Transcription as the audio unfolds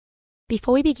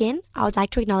Before we begin, I would like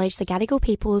to acknowledge the Gadigal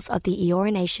peoples of the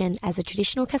Eora Nation as the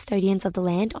traditional custodians of the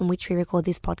land on which we record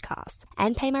this podcast,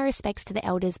 and pay my respects to the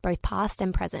elders both past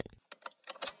and present.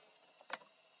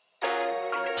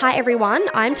 Hi everyone,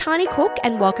 I'm Tani Cook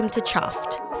and welcome to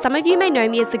Chuffed. Some of you may know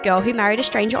me as the girl who married a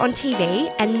stranger on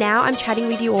TV, and now I'm chatting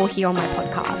with you all here on my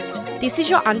podcast. This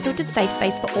is your unfiltered safe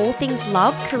space for all things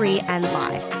love, career and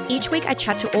life. Each week I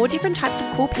chat to all different types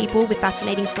of cool people with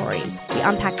fascinating stories. We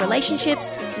unpack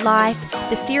relationships, life,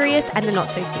 the serious and the not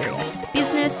so serious,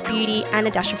 business, beauty and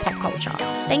a dash of pop culture.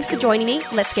 Thanks for joining me,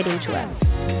 let's get into it.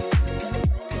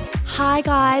 Hi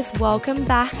guys, welcome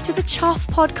back to the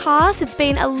Chuffed podcast. It's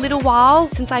been a little while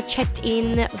since I've checked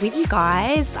in with you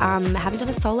guys. Haven't done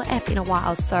a solo ep in a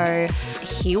while, so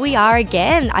here we are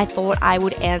again. I thought I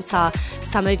would answer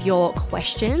some of your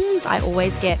questions. I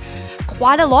always get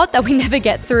quite a lot that we never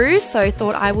get through, so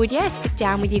thought I would sit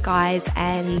down with you guys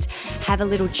and have a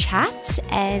little chat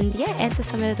and answer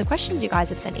some of the questions you guys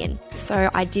have sent in.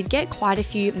 So I did get quite a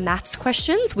few MAFS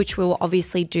questions, which we'll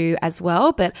obviously do as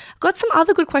well, but I've got some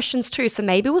other good questions too, so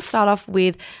maybe we'll start off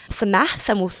with some MAFS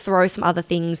and we'll throw some other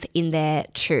things in there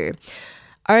too.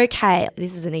 Okay,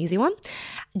 this is an easy one.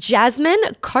 Jasmine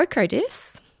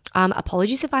Cocodis.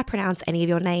 Apologies if I pronounce any of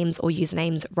your names or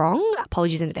usernames wrong.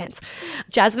 Apologies in advance.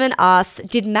 Jasmine asks,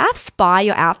 did MAFS buy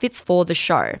your outfits for the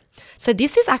show? So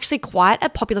this is actually quite a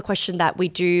popular question that we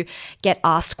do get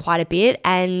asked quite a bit,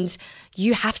 and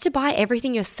you have to buy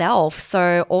everything yourself.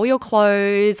 So all your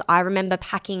clothes, I remember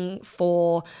packing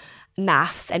for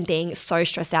MAFS and being so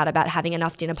stressed out about having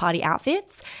enough dinner party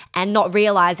outfits and not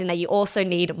realizing that you also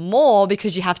need more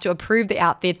because you have to approve the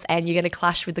outfits and you're going to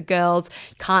clash with the girls.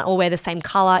 You can't all wear the same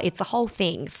color. It's a whole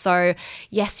thing. So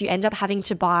yes, you end up having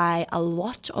to buy a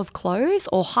lot of clothes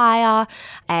or hire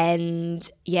and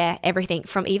everything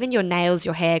from even your nails,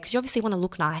 your hair, because you obviously want to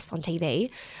look nice on TV,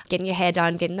 getting your hair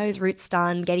done, getting those roots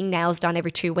done, getting nails done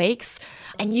every 2 weeks.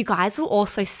 And you guys will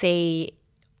also see,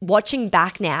 watching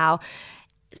back now,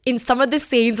 in some of the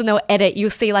scenes when they'll edit, you'll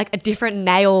see like a different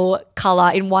nail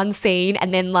color in one scene,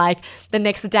 and then like the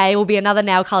next day will be another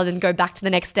nail color, then go back to the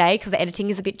next day because the editing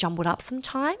is a bit jumbled up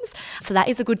sometimes. So that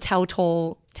is a good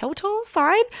telltale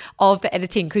sign of the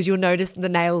editing, because you'll notice the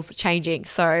nails changing.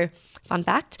 So fun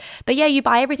fact. But you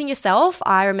buy everything yourself.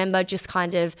 I remember just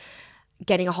kind of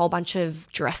getting a whole bunch of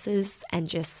dresses and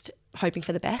just hoping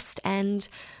for the best, and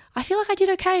I feel like I did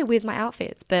okay with my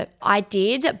outfits, but I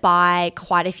did buy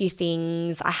quite a few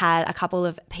things. I had a couple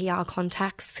of PR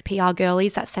contacts, PR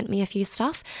girlies that sent me a few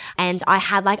stuff, and I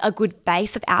had like a good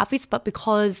base of outfits, but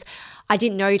because I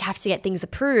didn't know you'd have to get things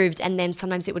approved, and then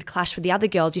sometimes it would clash with the other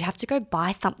girls, you'd have to go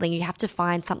buy something. You have to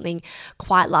find something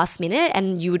quite last minute,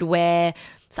 and you would wear.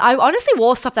 So I honestly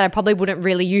wore stuff that I probably wouldn't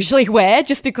really usually wear,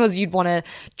 just because you'd want to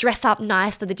dress up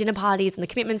nice for the dinner parties and the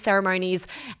commitment ceremonies,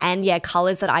 and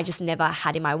colors that I just never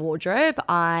had in my wardrobe.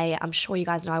 I'm sure you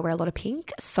guys know I wear a lot of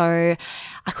pink, so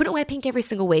I couldn't wear pink every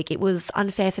single week. It was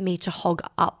unfair for me to hog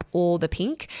up all the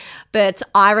pink. But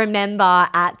I remember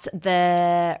at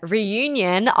the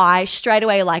reunion, I straight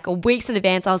away, like weeks in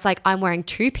advance, I was like, I'm wearing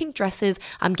 2 pink dresses.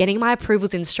 I'm getting my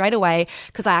approvals in straight away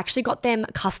because I actually got them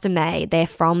custom made. They're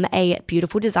from a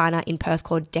beautiful designer in Perth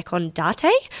called Decon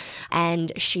Date,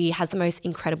 and she has the most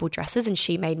incredible dresses, and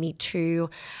she made me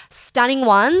 2 stunning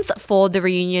ones for the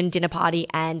reunion dinner party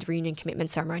and reunion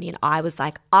commitment ceremony, and I was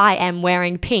like, I am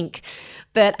wearing pink.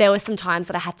 But there were some times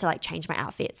that I had to like change my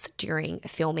outfits during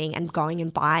filming and going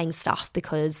and buying stuff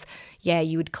because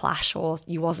you would clash or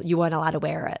you weren't allowed to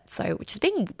wear it. So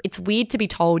it's weird to be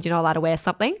told you're not allowed to wear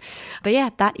something.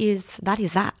 But that is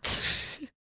that.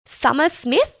 Summer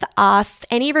Smith asks,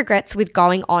 any regrets with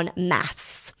going on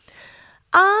MAFS?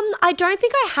 I don't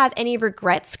think I have any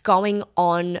regrets going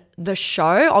on the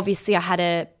show. Obviously, I had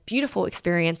a beautiful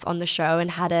experience on the show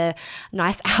and had a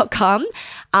nice outcome.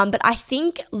 But I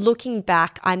think looking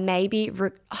back, I maybe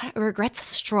regret's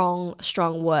a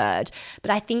strong word,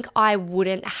 but I think I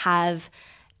wouldn't have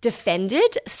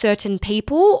defended certain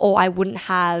people, or I wouldn't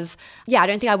have, I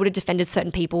don't think I would have defended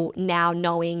certain people now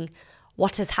knowing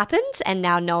what has happened and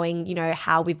now knowing,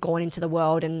 how we've gone into the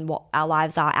world and what our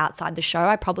lives are outside the show.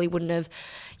 I probably wouldn't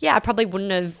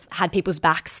have had people's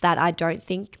backs that I don't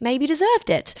think maybe deserved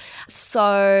it.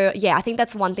 So I think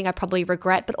that's one thing I probably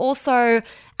regret, but also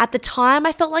at the time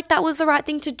I felt like that was the right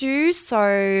thing to do.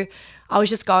 So I was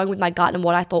just going with my gut and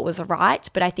what I thought was right.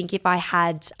 But I think if I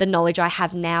had the knowledge I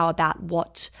have now about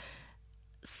what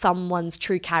someone's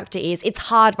true character is, it's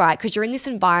hard, right? Because you're in this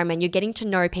environment, you're getting to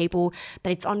know people,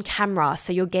 but it's on camera.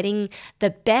 So you're getting the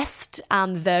best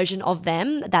version of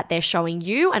them that they're showing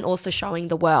you and also showing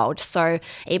the world. So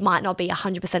it might not be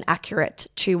 100% accurate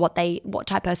to what type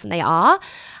of person they are.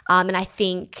 And I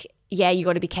think yeah, you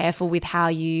got to be careful with how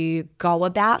you go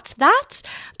about that.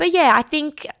 But yeah, I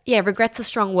think, regret's a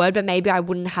strong word, but maybe I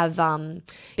wouldn't have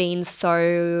been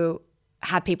so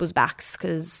had people's backs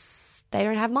because they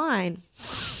don't have mine.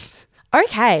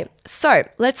 Okay, so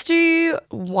let's do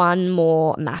one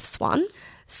more MAFS one.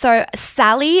 So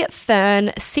Sally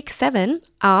Fern67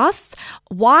 asks,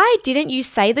 why didn't you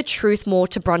say the truth more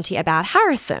to Bronte about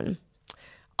Harrison?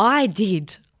 I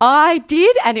did,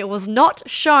 and it was not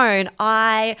shown.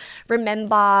 I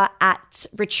remember at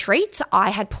retreat, I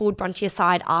had pulled Bronte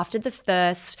aside after the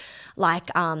first,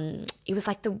 it was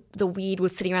like the weed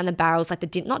was sitting around the barrels, like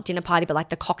not dinner party, but like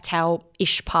the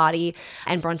cocktail-ish party.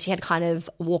 And Bronte had kind of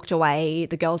walked away.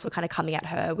 The girls were kind of coming at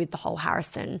her with the whole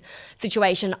Harrison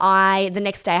situation. The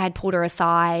next day I had pulled her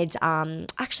aside. I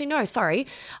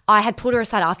had pulled her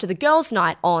aside after the girls'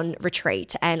 night on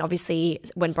retreat. And obviously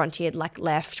when Bronte had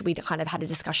left, we kind of had a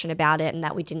discussion about it and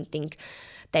that we didn't think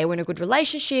they were in a good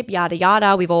relationship, yada,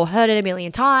 yada. We've all heard it a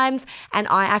million times. And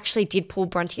I actually did pull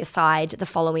Bronte aside the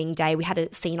following day. We had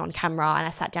a scene on camera and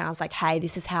I sat down. I was like, hey,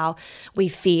 this is how we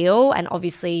feel. And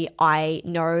obviously I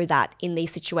know that in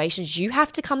these situations, you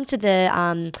have to come to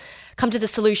the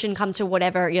solution, come to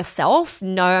whatever yourself.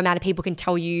 No amount of people can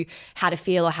tell you how to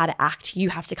feel or how to act. You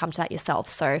have to come to that yourself.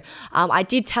 So I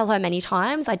did tell her many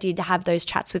times. I did have those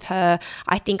chats with her.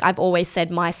 I think I've always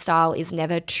said my style is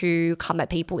never to come at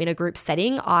people in a group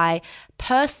setting. I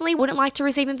personally wouldn't like to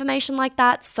receive information like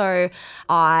that. So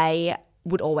I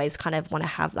would always kind of want to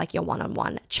have your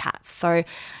one-on-one chats. So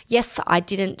yes, I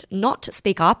didn't not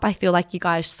speak up. I feel like you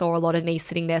guys saw a lot of me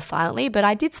sitting there silently, but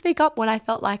I did speak up when I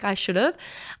felt like I should have.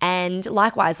 And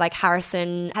likewise,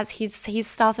 Harrison has his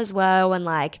stuff as well, and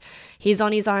he's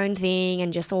on his own thing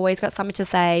and just always got something to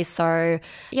say. So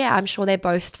yeah, I'm sure they're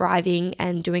both thriving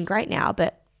and doing great now.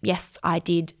 But yes, I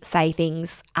did say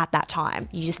things at that time.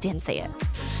 You just didn't see it.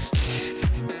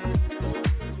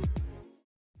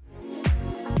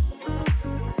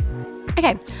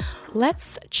 Okay,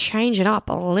 let's change it up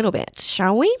a little bit,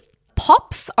 shall we?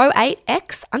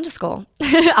 Pops08x_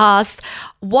 asks,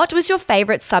 what was your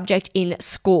favorite subject in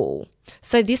school?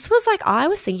 So this was I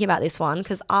was thinking about this one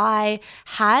because I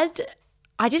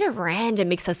did a random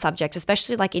mix of subjects,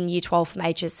 especially in year 12 from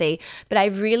HSC, but I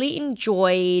really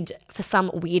enjoyed, for some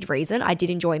weird reason, I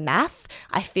did enjoy math.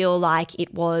 I feel like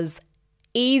it was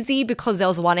easy because there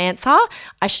was one answer.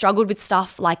 I struggled with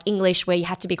stuff like English where you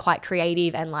had to be quite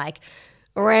creative and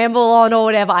ramble on or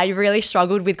whatever. I really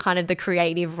struggled with kind of the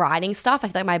creative writing stuff. I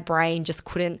feel like my brain just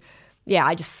couldn't,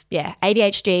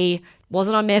 ADHD,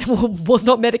 was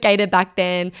not medicated back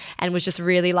then and was just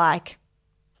really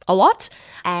a lot.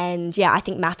 And I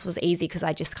think math was easy because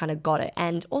I just kind of got it.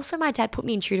 And also my dad put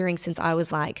me in tutoring since I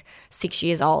was 6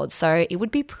 years old. So it would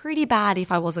be pretty bad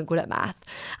if I wasn't good at math.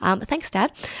 Thanks,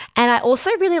 Dad. And I also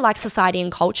really liked society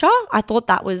and culture. I thought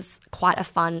that was quite a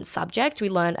fun subject. We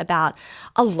learned about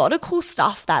a lot of cool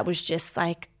stuff that was just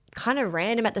kind of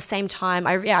random at the same time.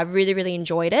 I really, really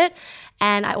enjoyed it.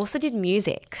 And I also did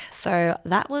music. So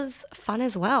that was fun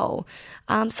as well.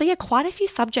 Quite a few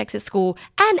subjects at school.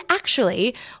 And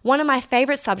actually, one of my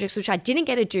favorite subjects, which I didn't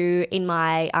get to do in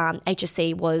my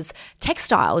HSC, was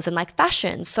textiles and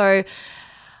fashion. So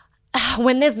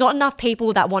when there's not enough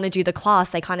people that want to do the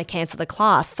class, they kind of cancel the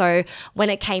class. So when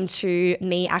it came to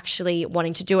me actually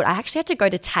wanting to do it, I actually had to go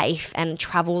to TAFE and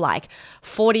travel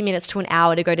 40 minutes to an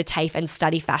hour to go to TAFE and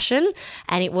study fashion.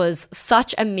 And it was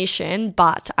such a mission,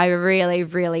 but I really,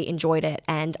 really enjoyed it.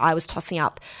 And I was tossing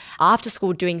up after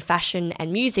school doing fashion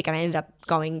and music, and I ended up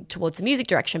going towards the music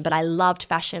direction. But I loved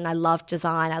fashion, I loved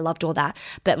design, I loved all that.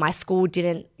 But my school not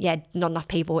enough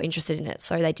people were interested in it,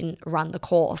 so they didn't run the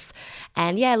course.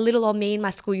 And little old me in my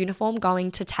school uniform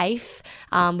going to TAFE,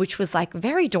 which was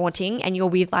very daunting, and you're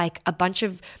with a bunch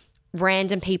of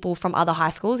random people from other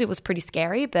high schools. It was pretty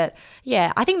scary, but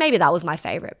I think maybe that was my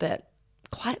favorite. But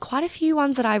quite a few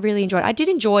ones that I really enjoyed. I did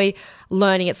enjoy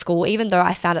learning at school, even though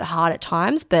I found it hard at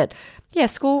times. But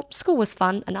school was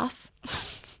fun enough.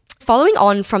 Following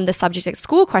on from the subject at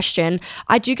school question,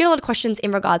 I do get a lot of questions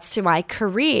in regards to my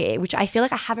career, which I feel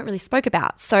like I haven't really spoke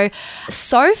about. So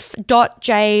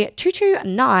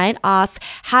Soph.J229 asks,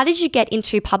 how did you get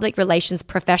into public relations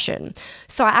profession?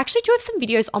 So I actually do have some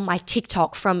videos on my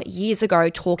TikTok from years ago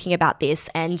talking about this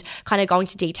and kind of going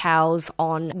to details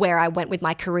on where I went with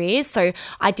my career. So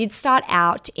I did start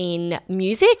out in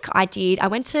music. I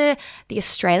went to the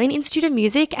Australian Institute of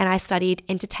Music and I studied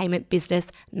entertainment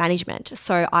business management.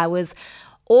 So I was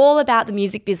all about the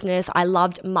music business. I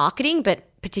loved marketing, but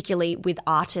particularly with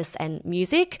artists and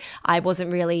music. I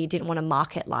didn't want to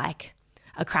market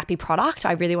a crappy product.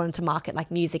 I really wanted to market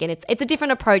like music, and it's a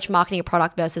different approach marketing a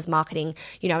product versus marketing,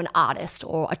 an artist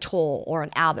or a tour or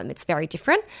an album. It's very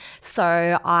different.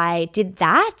 So I did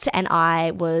that, and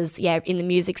I was in the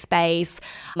music space.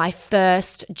 My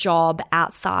first job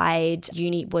outside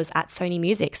uni was at Sony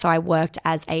Music. So I worked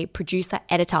as a producer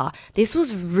editor. This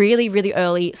was really, really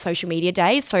early social media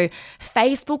days. So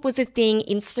Facebook was a thing.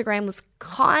 Instagram was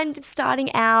kind of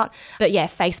starting out, but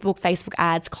Facebook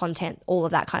ads, content, all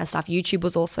of that kind of stuff. YouTube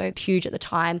was also huge at the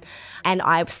time. And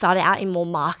I started out in more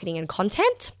marketing and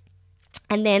content.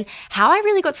 And then how I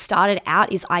really got started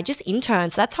out is I just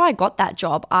interned. So that's how I got that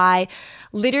job. I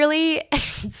literally,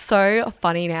 it's so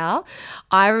funny now.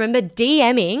 I remember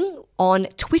DMing on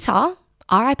Twitter,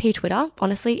 RIP Twitter.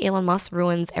 Honestly, Elon Musk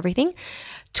ruins everything.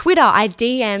 Twitter, I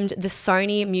DM'd the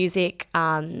Sony Music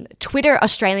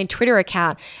Australian Twitter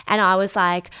account, and I was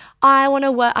like, I want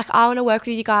to work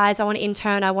with you guys. I want to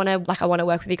intern. I want to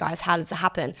work with you guys. How does it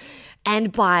happen?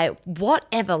 And by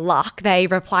whatever luck, they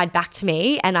replied back to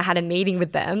me, and I had a meeting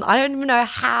with them. I don't even know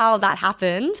how that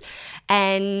happened.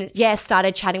 And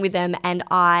started chatting with them, and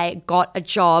I got a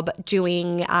job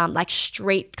doing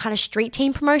street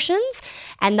team promotions.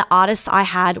 And the artist I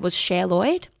had was Cher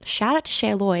Lloyd. Shout out to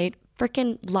Cher Lloyd.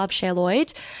 Freaking love Cher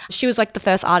Lloyd. She was like the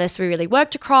first artist we really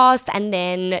worked across. And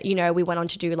then, we went on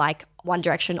to do like One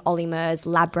Direction, Ollie Murs,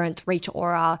 Labyrinth, Rita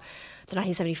Ora, the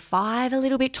 1975 a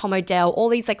little bit, Tom Odell, all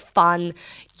these like fun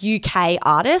UK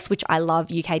artists, which I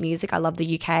love UK music. I love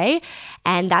the UK.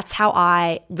 And that's how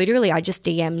I just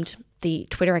DM'd the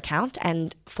Twitter account,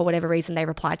 and for whatever reason they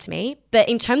replied to me. But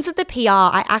in terms of the PR,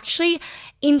 I actually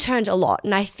interned a lot.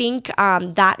 And I think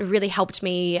that really helped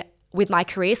me with my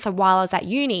career. So while I was at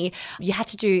uni, you had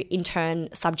to do intern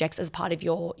subjects as part of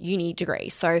your uni degree.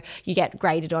 So you get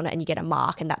graded on it and you get a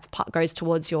mark, and goes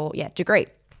towards your degree.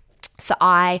 So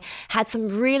I had some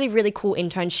really, really cool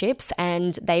internships,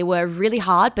 and they were really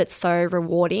hard but so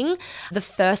rewarding. The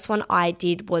first one I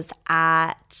did was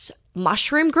at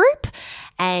Mushroom Group,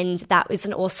 and that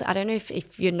was I don't know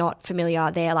if you're not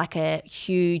familiar, they're like a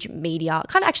huge media,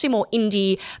 kind of actually more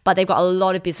indie, but they've got a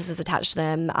lot of businesses attached to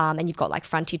them, and you've got like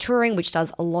Frontier Touring, which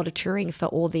does a lot of touring for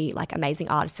all the like amazing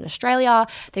artists in Australia.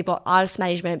 They've got artist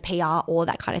management, PR, all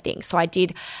that kind of thing. So I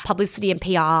did publicity and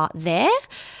PR there.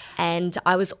 And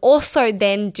I was also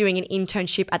then doing an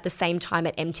internship at the same time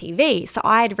at MTV. So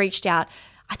I had reached out,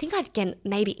 I think I'd again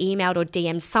maybe emailed or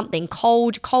DM'd something,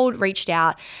 cold reached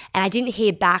out, and I didn't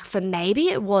hear back for maybe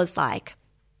it was like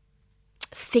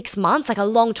 6 months, like a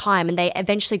long time, and they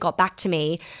eventually got back to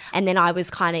me. And then I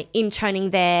was kind of interning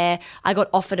there. I got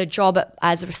offered a job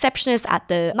as a receptionist at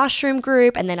the Mushroom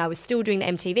Group, and then I was still doing the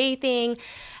MTV thing,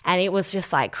 and it was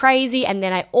just like crazy. And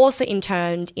then I also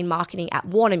interned in marketing at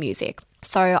Warner Music.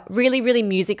 So really, really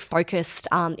music-focused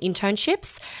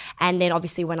internships, and then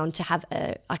obviously went on to have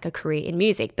a career in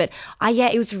music. But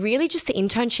it was really just the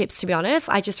internships, to be honest.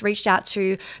 I just reached out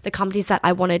to the companies that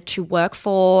I wanted to work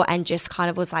for and just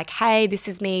kind of was like, hey, this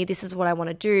is me. This is what I want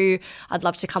to do. I'd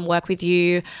love to come work with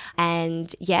you.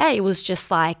 And it was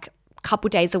just like couple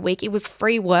days a week. It was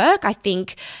free work. I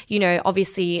think,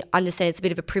 obviously understand it's a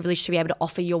bit of a privilege to be able to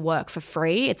offer your work for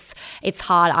free. It's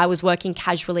hard. I was working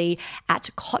casually at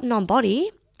Cotton On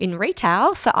Body in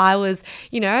retail. So I was,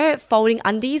 folding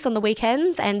undies on the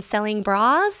weekends and selling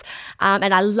bras.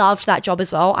 And I loved that job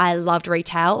as well. I loved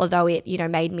retail, although it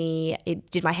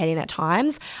did my head in at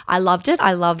times. I loved it.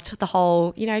 I loved the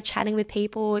whole, chatting with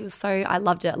people. It was I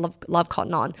loved it. I love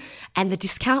Cotton On. And the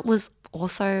discount was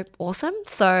also awesome.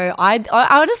 So I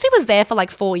honestly was there for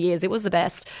like 4 years. It was the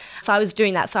best. So I was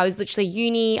doing that. So I was literally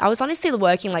uni. I was honestly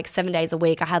working like 7 days a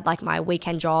week. I had like my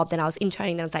weekend job. Then I was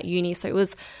interning. Then I was at uni. So it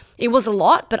was a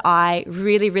lot, but I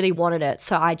really, really wanted it.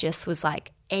 So I just was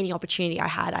like, any opportunity I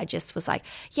had, I just was like,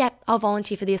 I'll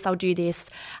volunteer for this, I'll do this.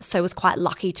 So I was quite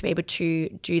lucky to be able to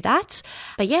do that.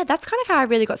 But that's kind of how I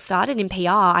really got started in PR.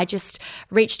 I just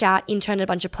reached out, interned at a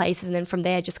bunch of places, and then from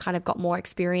there just kind of got more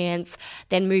experience,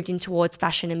 then moved in towards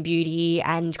fashion and beauty,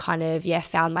 and kind of,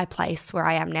 found my place where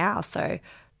I am now. So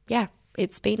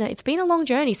it's been a long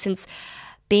journey since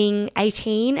being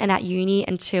 18 and at uni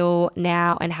until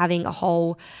now, and having a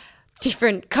whole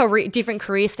different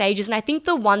career stages. And I think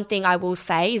the one thing I will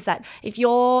say is that if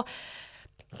you're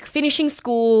finishing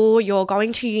school, you're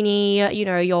going to uni,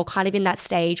 you're kind of in that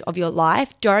stage of your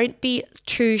life, don't be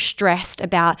too stressed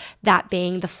about that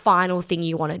being the final thing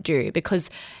you want to do, because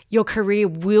your career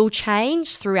will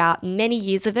change throughout many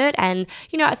years of it. And,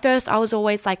 at first I was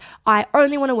always like, I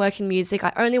only want to work in music.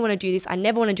 I only want to do this. I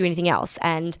never want to do anything else.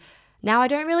 And Now I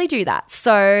don't really do that.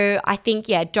 So I think,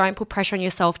 don't put pressure on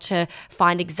yourself to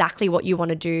find exactly what you want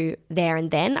to do there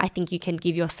and then. I think you can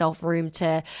give yourself room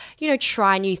to,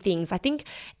 try new things. I think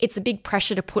it's a big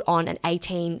pressure to put on I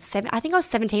think I was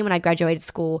 17 when I graduated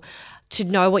school, to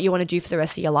know what you want to do for the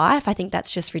rest of your life. I think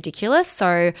that's just ridiculous.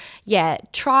 So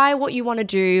try what you want to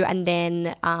do, and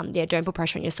then don't put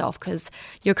pressure on yourself, because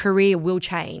your career will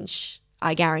change.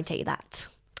 I guarantee that.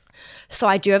 So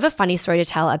I do have a funny story to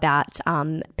tell about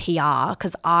PR,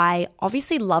 because I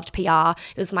obviously loved PR.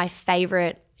 It was my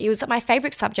favorite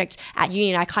subject at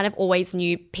uni, and I kind of always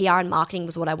knew PR and marketing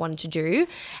was what I wanted to do.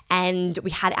 And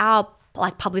we had our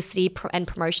publicity and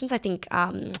promotions, I think,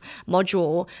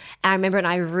 module. And I remember, and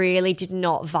I really did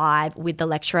not vibe with the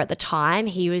lecturer at the time.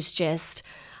 He was just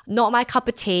not my cup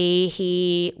of tea.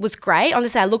 He was great.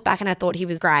 Honestly, I look back and I thought he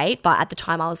was great, but at the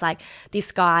time I was like,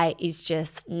 this guy is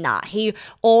just nah. He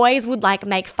always would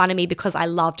make fun of me because I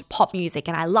loved pop music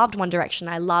and I loved One Direction.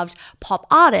 I loved pop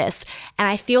artists. And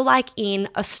I feel like in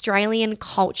Australian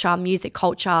culture, music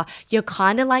culture, you're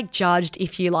kind of judged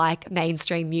if you like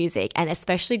mainstream music, and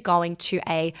especially going to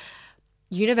a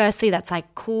university that's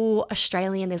cool,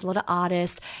 Australian, there's a lot of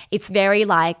artists. It's very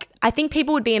I think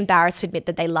people would be embarrassed to admit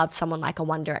that they loved someone like a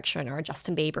One Direction or a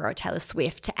Justin Bieber or a Taylor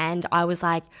Swift. And I was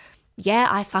like, yeah,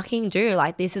 I fucking do.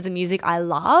 This is a music I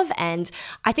love. And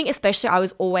I think especially I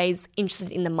was always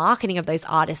interested in the marketing of those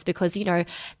artists, because,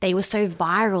 they were so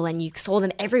viral and you saw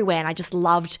them everywhere. And I just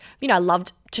loved,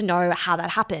 loved to know how that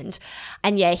happened.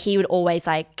 And he would always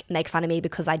make fun of me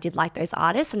because I did like those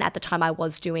artists. And at the time I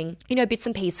was doing, bits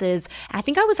and pieces. And I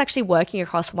think I was actually working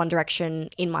across One Direction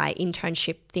in my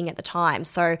internship thing at the time.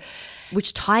 So,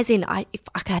 which ties in, I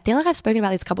feel like I've spoken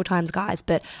about this a couple of times, guys,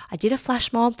 but I did a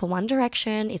flash mob for One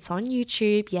Direction. It's on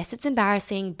YouTube. Yes, it's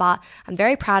embarrassing, but I'm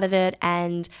very proud of it.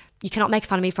 And you cannot make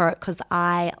fun of me for it because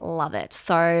I love it.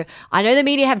 So I know the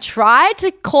media have tried to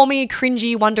call me a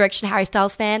cringy One Direction Harry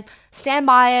Styles fan. Stand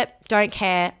by it. Don't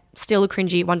care. Still a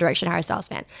cringy One Direction Harry Styles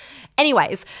fan.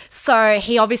 Anyways, so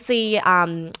he obviously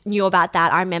knew about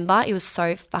that. I remember it was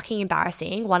so fucking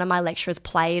embarrassing. One of my lecturers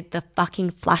played the fucking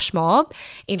flash mob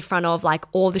in front of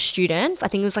all the students. I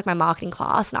think it was my marketing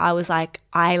class. And I was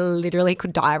I literally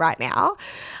could die right now.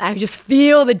 I could just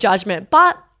feel the judgment.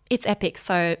 But it's epic,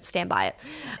 so stand by it.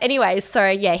 Anyway,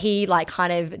 so he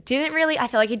kind of didn't really, I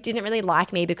feel like he didn't really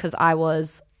like me because I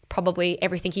was probably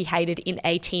everything he hated in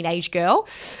a teenage girl.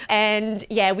 And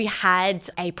we had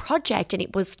a project, and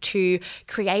it was to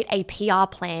create a PR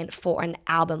plan for an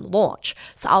album launch.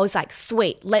 So I was like,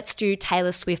 sweet, let's do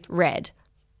Taylor Swift Red.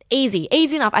 Easy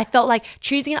enough. I felt like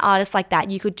choosing an artist like that,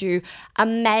 you could do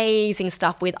amazing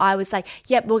stuff with. I was like,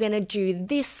 yep, we're going to do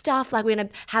this stuff. We're going to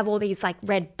have all these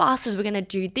red buses. We're going to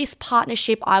do this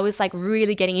partnership. I was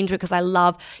really getting into it because I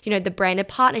love, the branded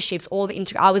partnerships,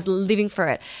 I was living for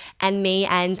it. And me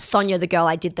and Sonia, the girl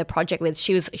I did the project with,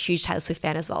 she was a huge Taylor Swift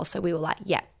fan as well. So we were like,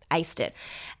 yeah, aced it.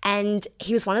 And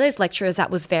he was one of those lecturers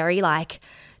that was very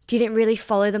didn't really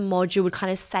follow the module, would kind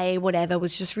of say whatever,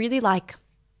 was just really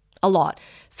a lot.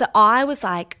 So I was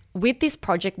like, with this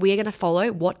project, we are going to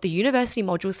follow what the university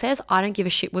module says. I don't give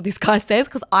a shit what this guy says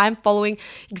because I'm following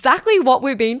exactly what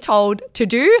we're being told to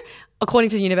do according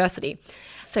to the university.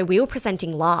 So we were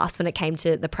presenting last when it came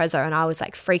to the prezzo, and I was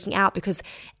freaking out because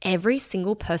every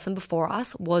single person before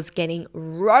us was getting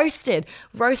roasted.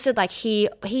 He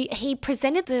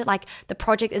presented the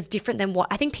project as different than what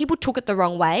I think people took it the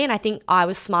wrong way. And I think I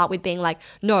was smart with being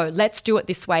no, let's do it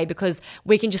this way, because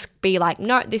we can just be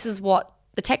no, this is what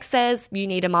the text says. You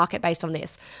need to mark it based on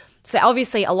this. So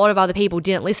obviously a lot of other people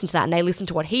didn't listen to that, and they listened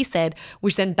to what he said,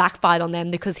 which then backfired on them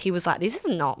because he was this is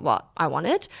not what I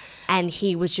wanted. And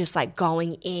he was just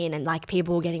going in, and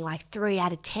people were getting 3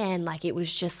 out of 10. It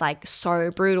was just so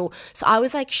brutal. So I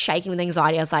was shaking with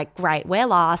anxiety. I was like, great, we're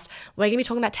last. We're going to be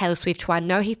talking about Taylor Swift, who I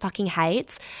know he fucking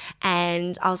hates.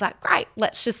 And I was like, great,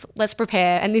 let's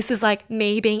prepare. And this is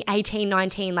me being 18,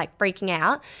 19, freaking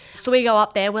out. So we go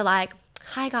up there, we're like,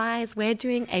 hi guys, we're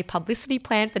doing a publicity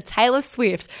plan for Taylor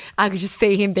Swift. I could just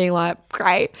see him being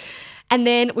great. And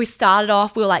then we started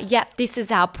off, we were yep, this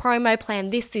is our promo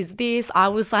plan. This is this. I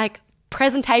was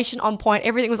presentation on point.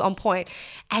 Everything was on point.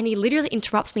 And he literally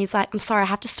interrupts me. He's like, I'm sorry, I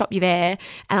have to stop you there.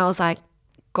 And I was like,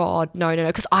 God, no.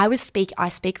 Because I speak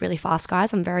really fast,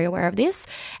 guys. I'm very aware of this.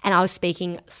 And I was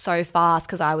speaking so fast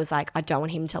because I was I don't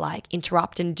want him to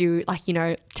interrupt and do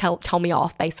tell me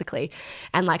off basically.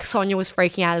 And Sonia was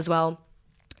freaking out as well.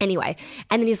 Anyway,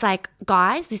 and then he's like,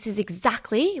 guys, this is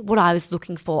exactly what I was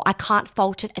looking for. I can't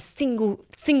fault it a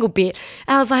single bit.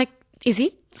 And I was like, is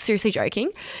he seriously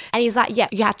joking? And he's like, yeah,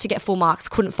 you had to get full marks.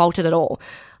 Couldn't fault it at all.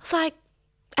 I was like,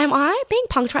 am I being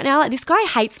punked right now? Like, this guy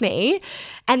hates me.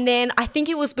 And then I think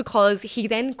it was because he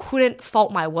then couldn't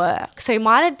fault my work. So it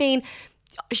might have been,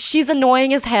 she's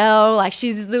annoying as hell. Like,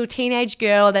 she's this little teenage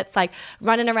girl that's like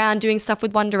running around doing stuff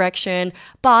with One Direction,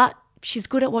 but she's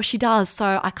good at what she does.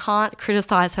 So I can't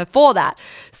criticize her for that.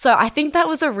 So I think that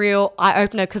was a real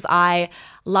eye-opener because I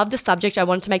loved the subject. I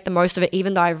wanted to make the most of it,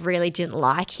 even though I really didn't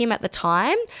like him at the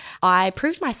time. I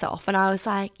proved myself and I was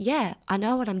like, yeah, I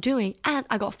know what I'm doing. And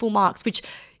I got full marks, which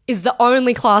is the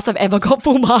only class I've ever got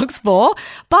full marks for.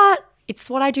 But it's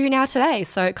what I do now today.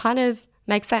 So it kind of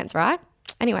makes sense, right?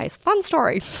 Anyways, fun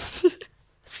story.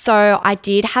 So I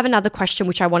did have another question,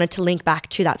 which I wanted to link back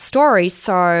to that story.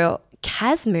 So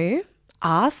Kazmu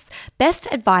asks, best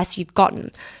advice you've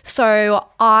gotten. So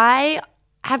I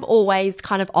have always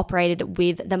kind of operated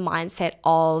with the mindset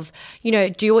of, you know,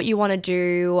 do what you want to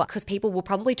do because people will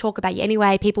probably talk about you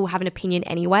anyway. People will have an opinion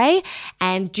anyway,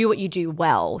 and do what you do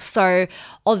well. So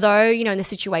although, you know, in the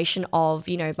situation of,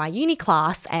 you know, my uni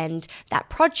class and that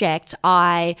project,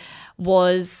 I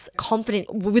was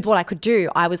confident with what I could do.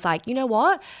 I was like, you know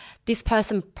what? This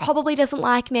person probably doesn't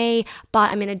like me,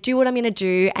 but I'm going to do what I'm going to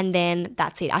do. And then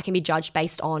that's it. I can be judged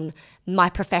based on my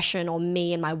profession or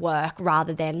me and my work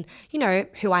rather than, you know,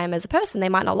 who I am as a person. They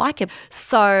might not like it.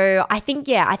 So I think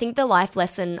the life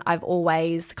lesson I've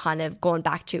always kind of gone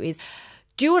back to is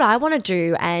do what I want to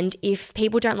do. And if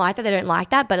people don't like that, they don't like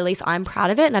that. But at least I'm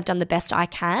proud of it and I've done the best I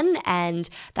can. And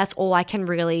that's all I can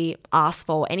really ask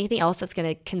for. Anything else that's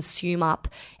going to consume up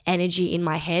energy in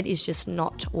my head is just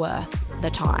not worth the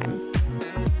time.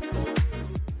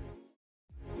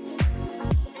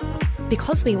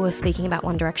 Because we were speaking about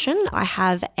One Direction, I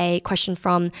have a question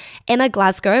from Emma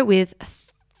Glasgow with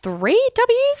 3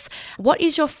 W's. What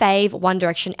is your fave One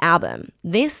Direction album?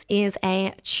 This is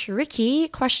a tricky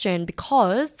question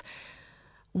because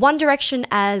One Direction,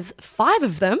 as 5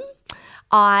 of them,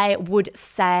 I would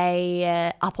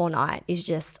say Up All Night is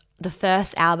just the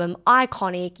first album,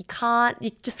 iconic.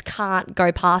 You just can't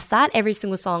go past that. Every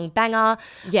single song, banger.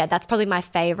 Yeah, that's probably my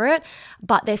favorite.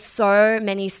 But there's so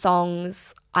many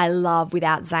songs I love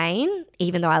without Zayn,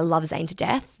 even though I love Zayn to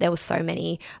death. There were so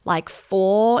many. Like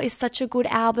 4 is such a good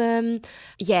album.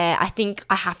 Yeah, I think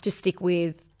I have to stick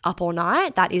with Up All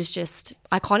Night. That is just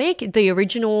iconic. The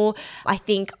original, I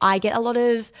think I get a lot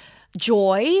of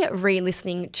joy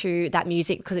re-listening to that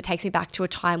music because it takes me back to a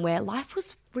time where life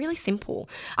was really simple.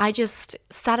 I just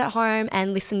sat at home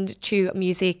and listened to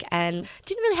music and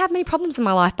didn't really have many problems in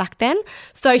my life back then.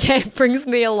 So yeah, it brings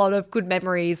me a lot of good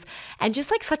memories and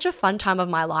just like such a fun time of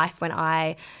my life when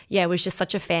I was just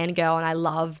such a fangirl and I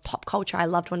loved pop culture. I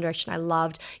loved One Direction. I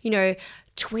loved, you know,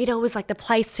 Twitter was like the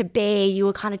place to be. You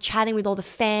were kind of chatting with all the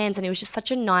fans and it was just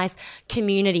such a nice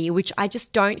community, which I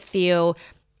just don't feel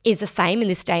is the same in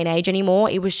this day and age anymore.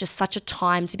 It was just such a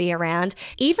time to be around.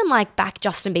 Even like back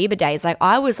Justin Bieber days, like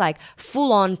I was like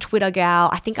full on Twitter gal.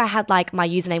 I think I had like my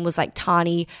username was like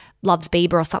Tani Loves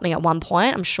Bieber or something at one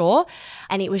point, I'm sure.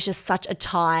 And it was just such a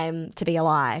time to be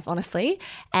alive, honestly.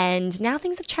 And now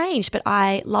things have changed, but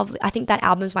I think that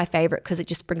album is my favorite because it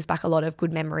just brings back a lot of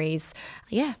good memories.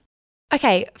 Yeah.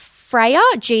 Okay, Freya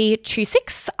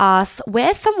G26 asks,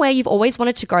 where's somewhere you've always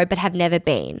wanted to go but have never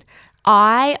been?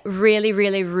 I really,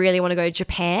 really, really want to go to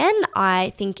Japan.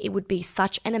 I think it would be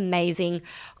such an amazing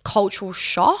cultural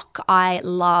shock. I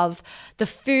love the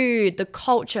food, the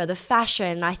culture, the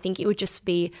fashion. I think it would just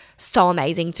be so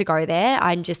amazing to go there.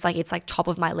 I'm just like, it's like top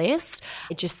of my list.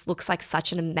 It just looks like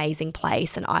such an amazing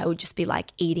place and I would just be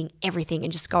like eating everything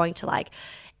and just going to like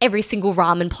every single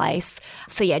ramen place.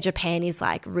 So yeah, Japan is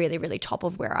like really, really top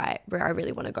of where I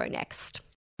really want to go next.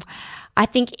 I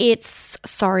think it's,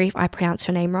 sorry if I pronounced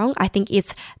her name wrong, I think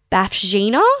it's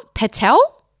Bafshina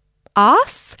Patel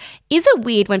asks, is it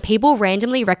weird when people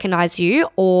randomly recognize you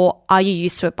or are you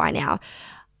used to it by now?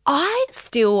 I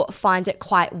still find it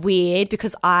quite weird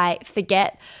because I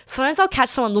forget. Sometimes I'll catch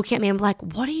someone looking at me and be like,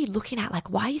 what are you looking at? Like,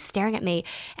 why are you staring at me?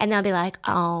 And they'll be like,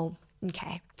 oh,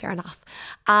 okay, fair enough.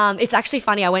 It's actually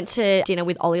funny. I went to dinner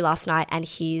with Ollie last night and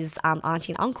his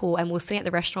auntie and uncle, and we were sitting at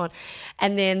the restaurant.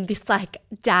 And then this like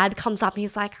dad comes up and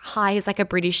he's like, "Hi." He's like a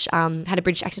British, had a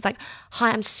British accent. He's like, "Hi,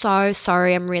 I'm so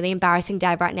sorry. I'm really embarrassing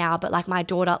Dad right now, but like my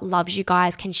daughter loves you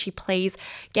guys. Can she please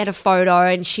get a photo?"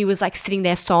 And she was like sitting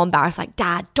there so embarrassed, like,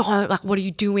 "Dad, don't. Like, what are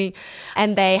you doing?"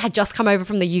 And they had just come over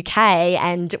from the UK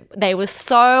and they were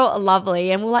so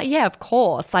lovely. And we're like, "Yeah, of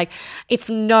course. Like, it's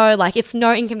no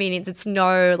inconvenience. It's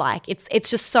no so like, it's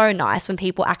just so nice when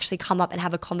people actually come up and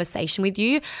have a conversation with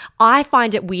you. I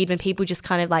find it weird when people just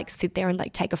kind of like sit there and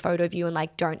like take a photo of you and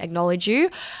like don't acknowledge you.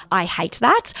 I hate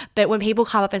that. But when people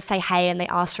come up and say hey and they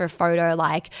ask for a photo,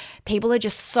 like people are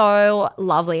just so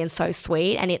lovely and so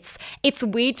sweet. And it's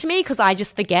weird to me because I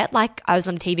just forget, like I was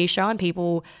on a TV show and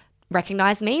people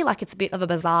recognize me. Like it's a bit of a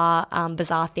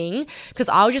bizarre thing because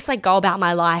I'll just like go about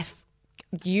my life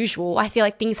usual. I feel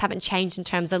like things haven't changed in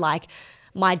terms of like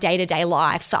my day-to-day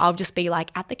life. So I'll just be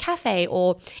like at the cafe,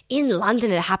 or in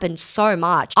London, it happened so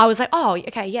much. I was like, oh,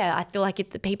 okay, yeah, I feel like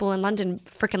the people in London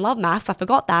freaking love MAFS. I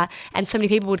forgot that. And so many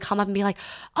people would come up and be like,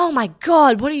 oh my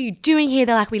God, what are you doing here?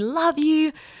 They're like, we love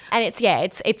you. And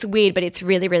it's weird, but it's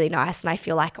really, really nice. And I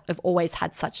feel like I've always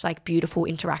had such like beautiful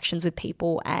interactions with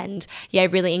people, and yeah,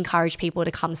 really encourage people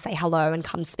to come say hello and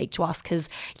come speak to us because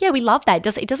yeah, we love that.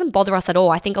 It doesn't bother us at all.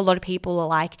 I think a lot of people are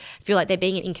like, feel like they're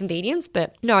being an inconvenience,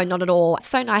 but no, not at all. It's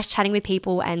so nice chatting with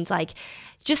people and like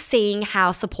just seeing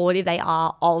how supportive they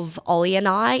are of Ollie and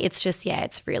I. It's just, yeah,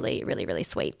 it's really, really, really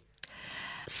sweet.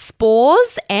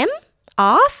 Spores M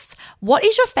asks, what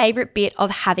is your favorite bit of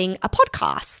having a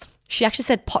podcast? She actually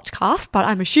said podcast, but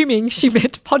I'm assuming she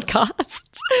meant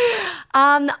podcast.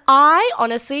 I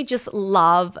honestly just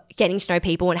love getting to know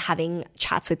people and having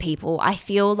chats with people. I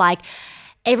feel like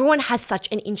everyone has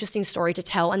such an interesting story to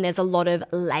tell, and there's a lot of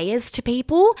layers to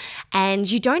people, and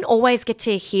you don't always get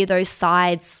to hear those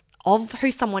sides of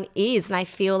who someone is. And I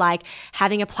feel like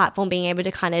having a platform, being able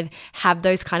to kind of have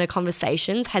those kind of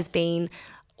conversations has been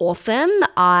awesome.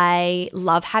 I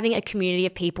love having a community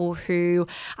of people who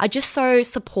are just so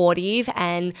supportive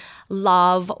and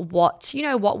love what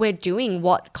we're doing,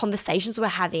 what conversations we're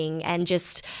having, and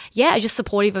just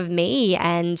supportive of me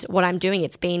and what I'm doing.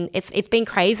 It's been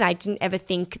crazy. I didn't ever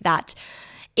think that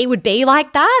it would be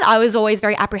like that. I was always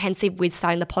very apprehensive with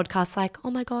starting the podcast, like,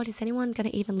 oh my God, is anyone going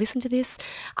to even listen to this?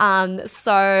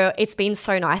 So it's been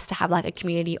so nice to have like a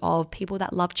community of people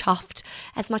that love Chuffed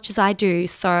as much as I do.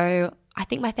 So I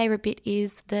think my favorite bit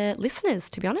is the listeners,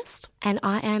 to be honest. And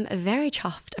I am very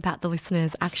chuffed about the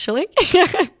listeners, actually.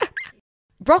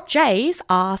 Brock Jays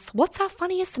asks, what's our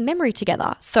funniest memory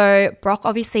together? So Brock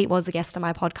obviously was a guest on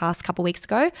my podcast a couple weeks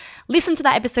ago. Listen to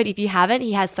that episode if you haven't.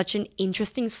 He has such an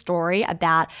interesting story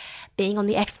about being on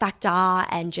the X Factor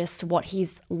and just what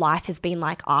his life has been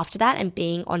like after that and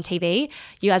being on TV.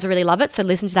 You guys will really love it, so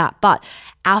listen to that. But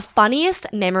our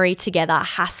funniest memory together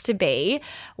has to be,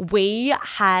 we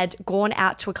had gone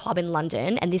out to a club in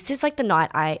London, and this is like the night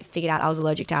I figured out I was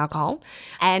allergic to alcohol,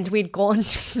 and we'd gone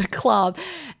to the club,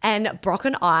 and Brock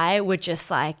and I were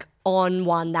just like on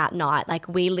one that night. Like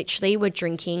we literally were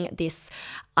drinking this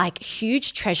like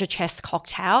huge treasure chest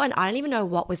cocktail, and I don't even know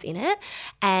what was in it,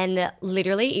 and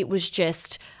literally it was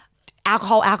just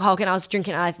alcohol, and I was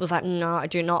drinking and I was like, no, I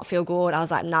do not feel good. I was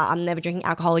like, nah, I'm never drinking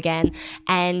alcohol again.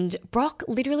 And Brock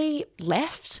literally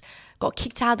left, got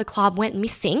kicked out of the club, went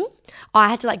missing. I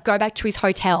had to like go back to his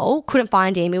hotel, couldn't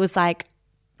find him. It was like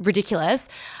ridiculous,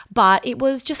 but it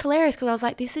was just hilarious because I was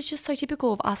like, this is just so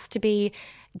typical of us to be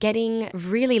getting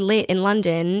really lit in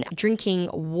London, drinking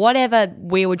whatever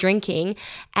we were drinking,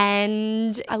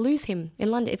 and I lose him in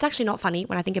London. It's actually not funny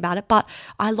when I think about it, but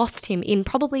I lost him in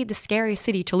probably the scariest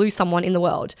city to lose someone in the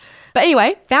world. But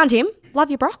anyway, found him. Love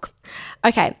you, Brock.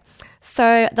 Okay,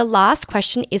 so the last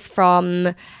question is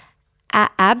from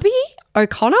Abby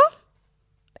O'Connor.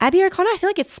 Abby O'Connor, I feel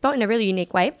like it's spelled in a really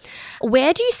unique way.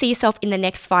 Where do you see yourself in the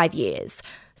next 5 years?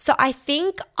 So I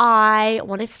think I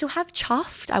want to still have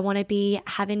Chuffed. I want to be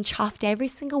having Chuffed every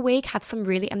single week, have some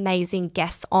really amazing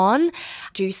guests on,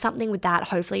 do something with that,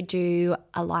 hopefully do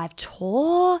a live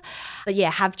tour. But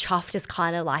yeah, have Chuffed as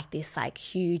kind of like this like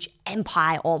huge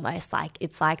empire almost. Like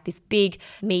it's like this big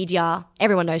media,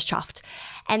 everyone knows Chuffed.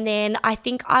 And then I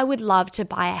think I would love to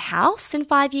buy a house in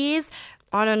 5 years.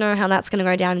 I don't know how that's going to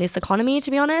go down in this economy,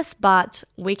 to be honest, but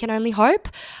we can only hope.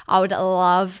 I would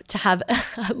love to have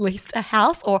at least a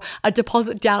house or a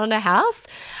deposit down on a house.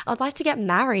 I'd like to get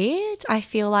married. I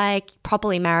feel like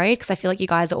properly married, because I feel like you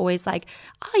guys are always like,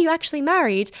 are you actually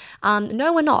married?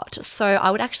 No, we're not. So I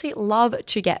would actually love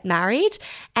to get married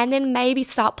and then maybe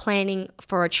start planning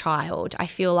for a child. I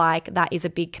feel like that is a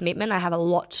big commitment. I have a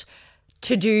lot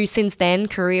to do since then,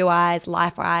 career-wise,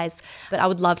 life-wise, but I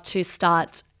would love to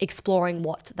start exploring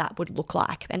what that would look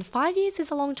like. And 5 years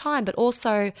is a long time, but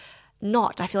also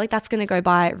not. I feel like that's going to go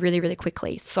by really, really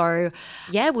quickly. So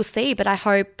yeah, we'll see. But I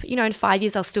hope, in 5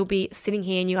 years I'll still be sitting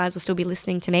here and you guys will still be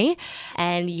listening to me.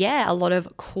 And yeah, a lot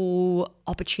of cool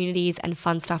opportunities and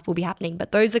fun stuff will be happening.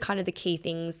 But those are kind of the key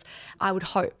things I would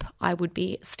hope I would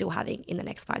be still having in the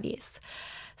next 5 years.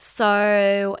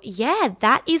 So yeah,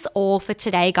 that is all for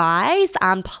today, guys.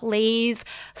 Please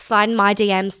slide in my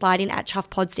DMs, slide in at Chuffed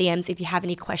Pod's DMs if you have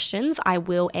any questions. I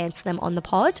will answer them on the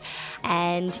pod.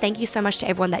 And thank you so much to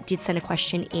everyone that did send a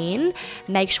question in.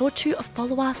 Make sure to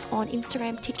follow us on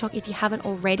Instagram, TikTok if you haven't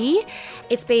already.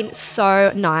 It's been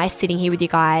so nice sitting here with you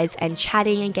guys and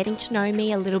chatting and getting to know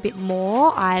me a little bit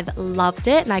more. I've loved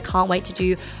it and I can't wait to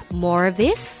do more of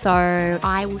this. So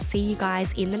I will see you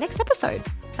guys in the next episode.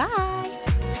 Bye.